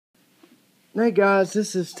Hey guys,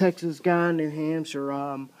 this is txguynnh, New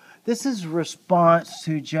Hampshire. This is a response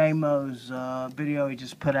to JMo's video he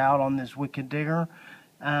just put out on this wicked digger,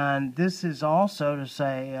 and this is also to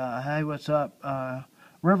say, hey, what's up,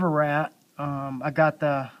 River Rat? I got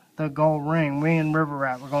the gold ring. Me and River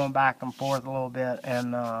Rat were going back and forth a little bit,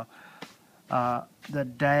 and the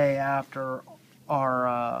day after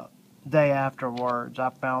or day afterwards, I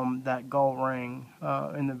found that gold ring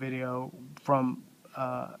in the video from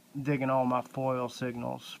digging all my foil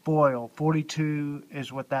signals. Foil 42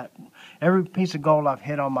 is what that. Every piece of gold I've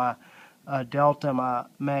hit on my delta, my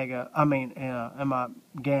mega, and my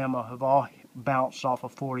gamma have all bounced off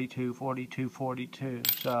of 42, 42, 42.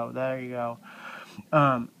 So there you go.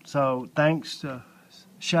 So thanks to.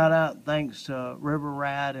 Shout out, thanks to River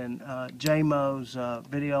Rat and JMo's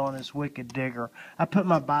video on this wicked digger. I put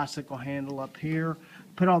my bicycle handle up here,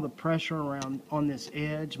 put all the pressure around on this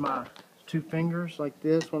edge, my two fingers like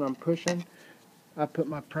this when I'm pushing. I put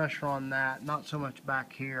my pressure on that, not so much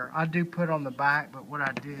back here. I do put on the back, but what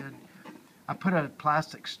I did, I put a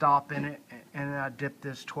plastic stop in it and I dipped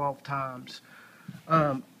this 12 times.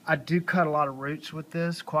 I do cut a lot of roots with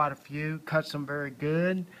this, quite a few, cut some very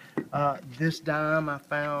good. This dime I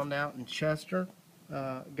found out in Chester.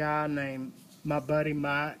 A guy named my buddy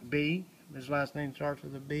Mike B. His last name starts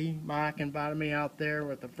with a B. Mike invited me out there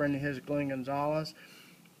with a friend of his, Glenn Gonzalez.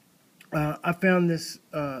 I found this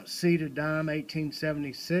seeded dime,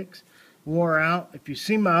 1876, wore out. If you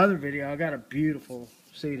see my other video, I got a beautiful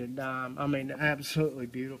seeded dime. I mean, absolutely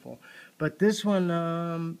beautiful. But this one,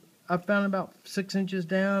 I found about 6 inches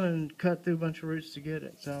down and cut through a bunch of roots to get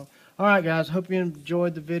it. So, all right, guys, hope you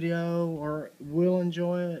enjoyed the video or will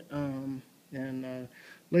enjoy it. And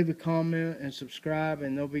leave a comment and subscribe,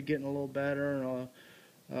 and they'll be getting a little better and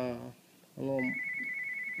a little,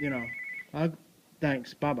 you know.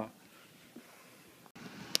 Thanks. Bye-bye.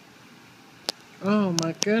 Oh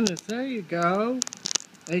my goodness, there you go.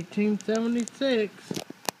 1876.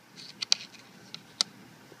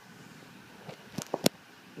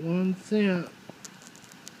 1 cent.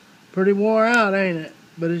 Pretty wore out, ain't it?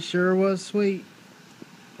 But it sure was sweet.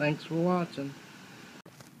 Thanks for watching.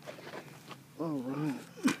 Alright.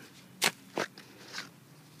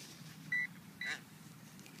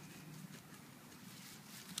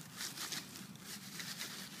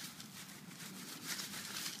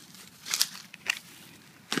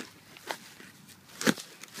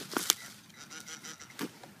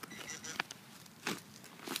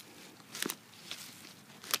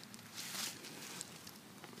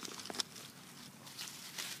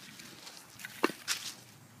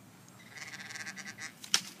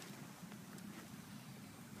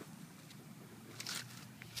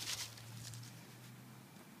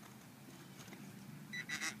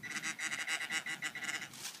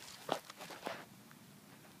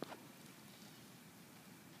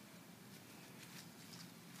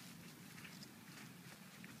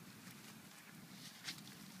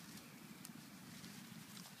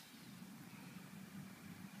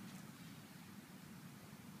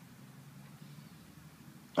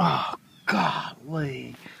 Oh,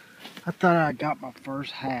 golly. I thought I got my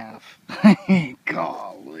first half.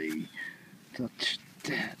 Golly. Such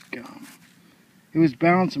that gum. It was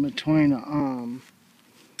bouncing between a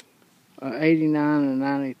 89 and a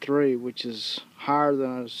 93, which is higher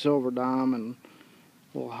than a silver dime and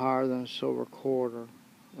a little higher than a silver quarter.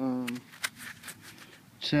 It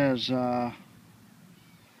says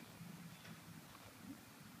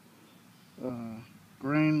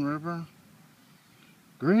Green River.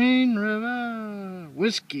 Green River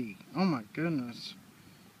whiskey. Oh my goodness.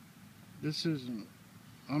 This isn't.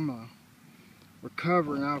 I'm a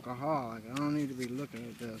recovering alcoholic. I don't need to be looking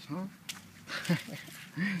at this, huh?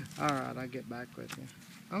 Alright, I'll get back with you.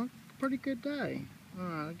 Oh, pretty good day.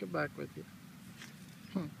 Alright, I'll get back with you.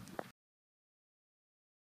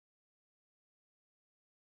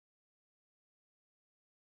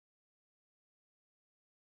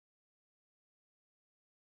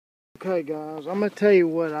 Okay, guys, I'm gonna tell you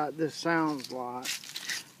what this sounds like.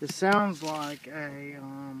 This sounds like a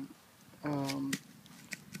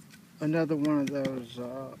another one of those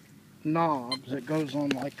knobs that goes on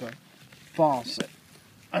like a faucet,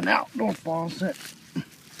 an outdoor faucet,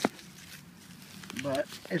 but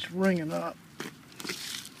it's ringing up.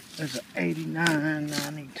 There's an 89,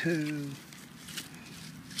 92,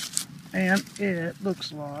 and it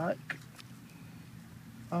looks like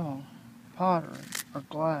pottery or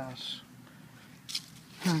glass.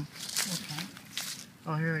 Okay.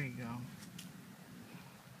 Oh, here you go.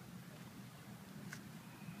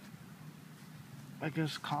 I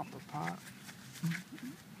guess copper pot.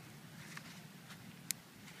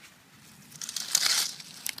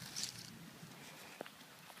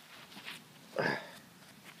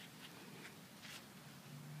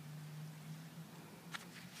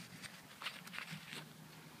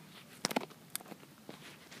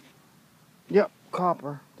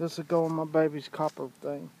 copper. This will go on my baby's copper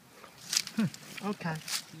thing. Okay,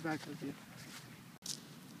 back with you.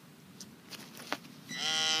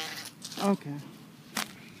 Okay.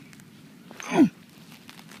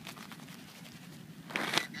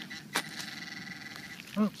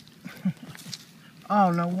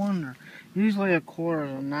 Oh, no wonder. Usually a quarter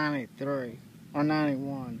is a 93 or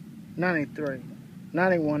 91. 93.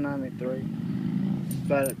 91, 93.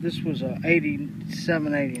 But this was a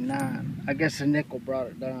 87, 89. I guess the nickel brought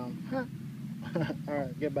it down.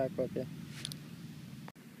 Alright, get back with you.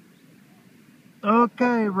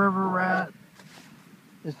 Okay, River Rat.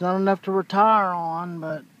 It's not enough to retire on,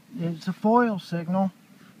 but it's a foil signal.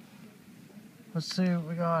 Let's see what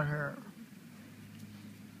we got here.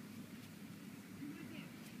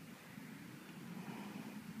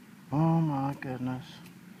 Oh my goodness.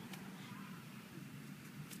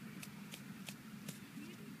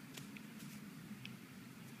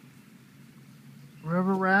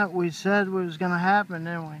 River Rat, we said what was going to happen,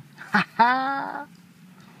 didn't we? Ha ha!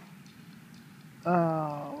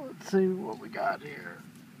 Let's see what we got here.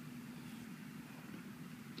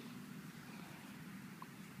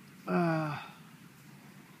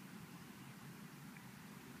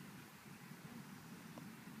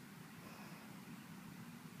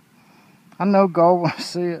 I know gold when I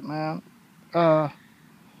see it, man. Let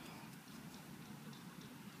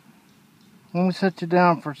me set you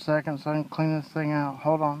down for a second so I can clean this thing out.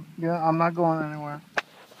 Hold on. Yeah, I'm not going anywhere.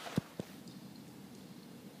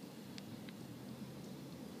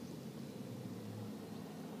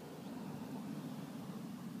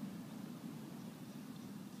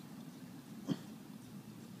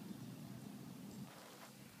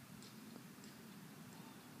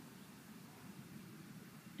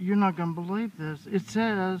 You're not going to believe this. It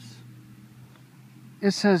says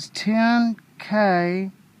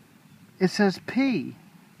 10K. It says P.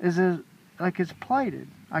 Is it like it's plated,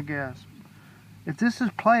 I guess. If this is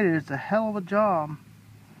plated, it's a hell of a job.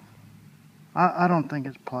 I don't think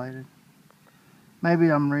it's plated.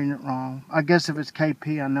 Maybe I'm reading it wrong. I guess if it's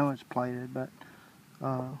KP, I know it's plated, but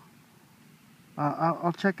I'll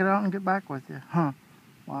check it out and get back with you. Huh.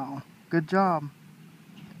 Wow. Good job.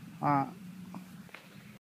 Alright.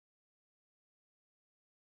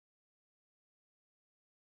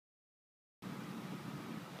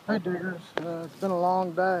 Hey diggers, it's been a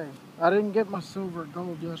long day. I didn't get my silver and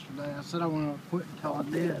gold yesterday. I said I wanted to quit until I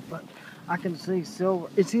did, but I can see silver.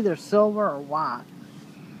 It's either silver or white.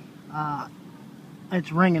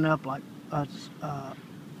 It's ringing up like a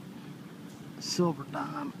silver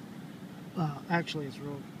dime. Actually, it's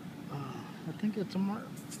real. I think it's a mark.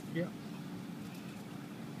 Yep.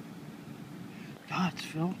 God, it's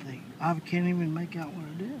filthy. I can't even make out what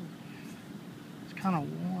it is. It's kind of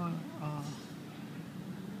worn.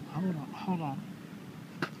 Hold on.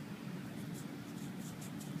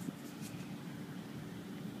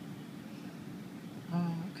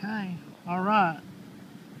 Okay, all right.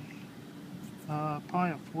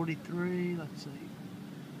 Probably a 43. Let's see.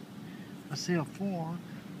 I see a 4.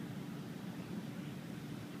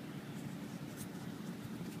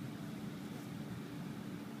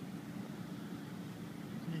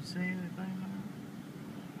 Can you see anything there?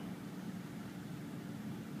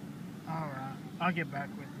 All right, I'll get back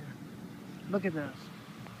with you. Look at this.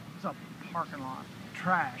 It's a parking lot.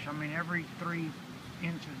 Trash. I mean, every 3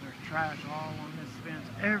 inches there's trash all on this fence,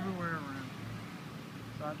 everywhere around.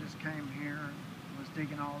 So I just came here and was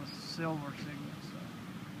digging all the silver signals. So.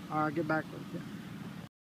 All right, get back with you.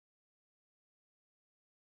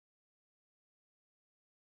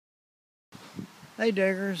 Hey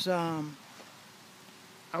diggers, I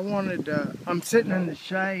wanted to, I'm sitting in the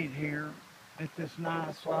shade here at this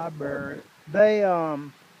nice library.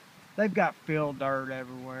 They've got field dirt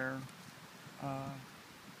everywhere.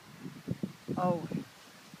 Oh,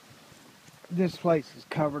 this place is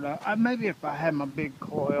covered up. Maybe if I had my big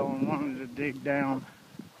coil and wanted to dig down,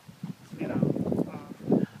 you know,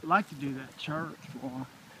 I'd like to do that church for them.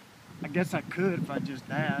 I guess I could if I just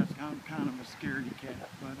asked. I'm kind of a scaredy cat,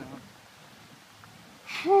 but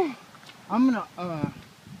whew, I'm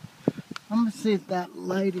gonna see if that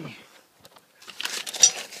lady.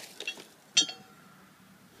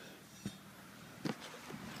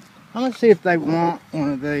 I'm gonna see if they want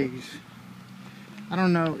one of these. I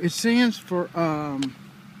don't know. It stands for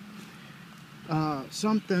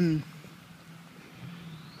something.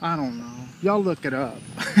 I don't know. Y'all look it up.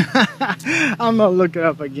 I'm gonna look it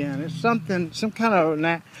up again. It's something, some kind of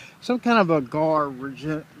a guard,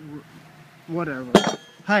 whatever.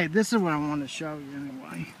 Hey, this is what I want to show you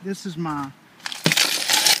anyway. This is what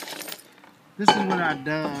I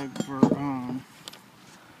dug for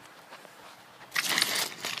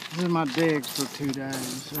This is my digs for 2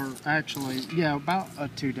 days, or actually, yeah, about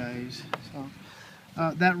 2 days. So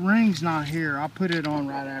that ring's not here. I'll put it on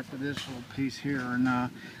right after this little piece here. And I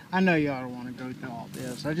know y'all don't want to go through all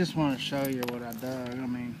this. I just want to show you what I dug. I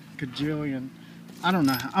mean, cajillion. I don't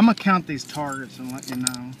know. I'm gonna count these targets and let you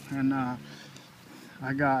know. And I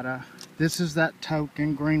got this is that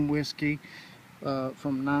token green whiskey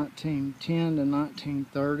from 1910 to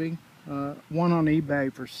 1930. One on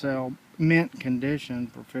eBay for sale, mint condition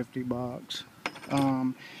for 50 bucks.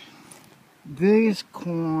 This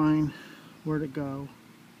coin, where'd it go?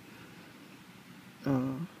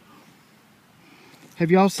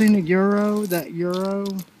 Have y'all seen the euro? That euro?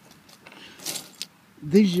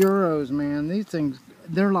 These euros, man, these things,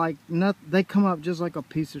 they're like, they come up just like a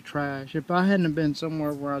piece of trash. If I hadn't been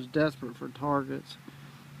somewhere where I was desperate for targets,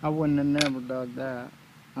 I wouldn't have never dug that.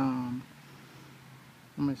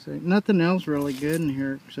 Let me see. Nothing else really good in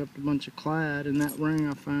here except a bunch of clad and that ring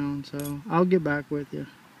I found. So I'll get back with you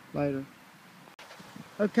later.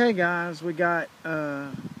 Okay, guys, we got,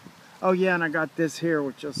 oh yeah, and I got this here,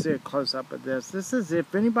 which you'll see a close-up of this. This is,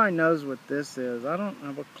 if anybody knows what this is, I don't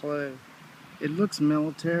have a clue. It looks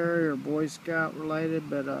military or Boy Scout related,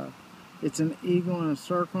 but it's an eagle in a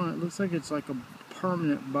circle, and it looks like it's like a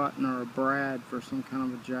permanent button or a brad for some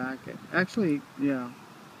kind of a jacket. Actually, yeah,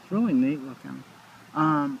 it's really neat looking.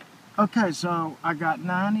 Okay, so I got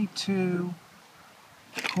 92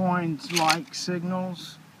 coins like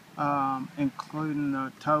signals, including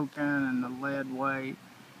the token and the lead weight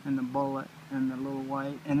and the bullet and the little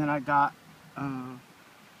weight, and then I got where'd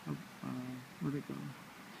it go?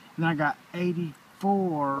 And I got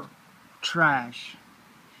 84 trash,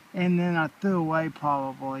 and then I threw away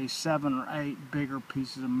probably 7 or 8 bigger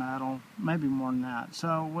pieces of metal, maybe more than that.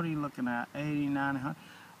 So what are you looking at? 89,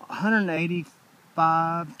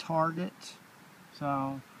 185 targets.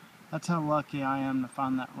 So that's how lucky I am to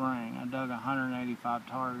find that ring. I dug 185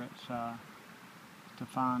 targets to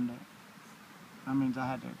find it. That means I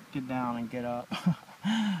had to get down and get up.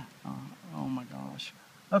 Oh my gosh.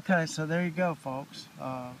 Okay, so there you go, folks.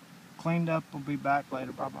 Cleaned up. We'll be back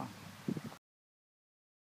later. Bye-bye.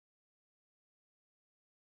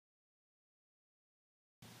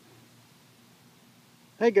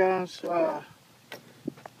 Hey, guys.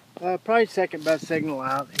 Probably second best signal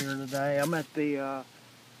out here today. I'm at the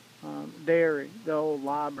dairy, the old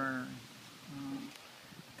library.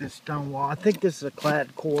 This stone wall. I think this is a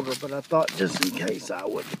clad quarter, but I thought just in case I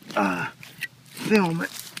would film it.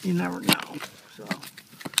 You never know. So,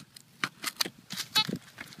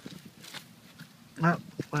 oh,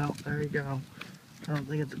 well, there you go. I don't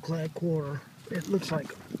think it's a clad quarter. It looks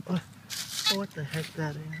like, what the heck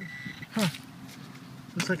that is? Huh.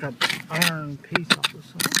 Looks like a iron piece off of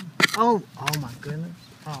something. Oh my goodness.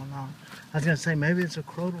 Oh no. I was gonna say maybe it's a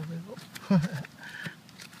crotal bill.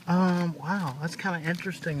 Wow, that's kind of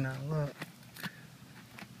interesting though. Look.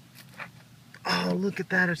 Oh, look at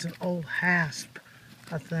that. It's an old hasp,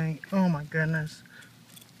 I think. Oh my goodness.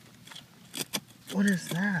 What is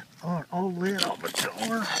that? Oh, an old lid off a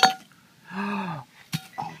door. Oh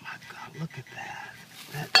my God, look at that.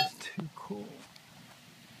 That is too cool.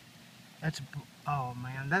 That's, oh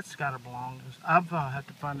man, that's gotta belong to us. I'll have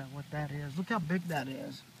to find out what that is. Look how big that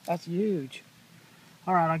is. That's huge.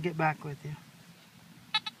 All right, I'll get back with you.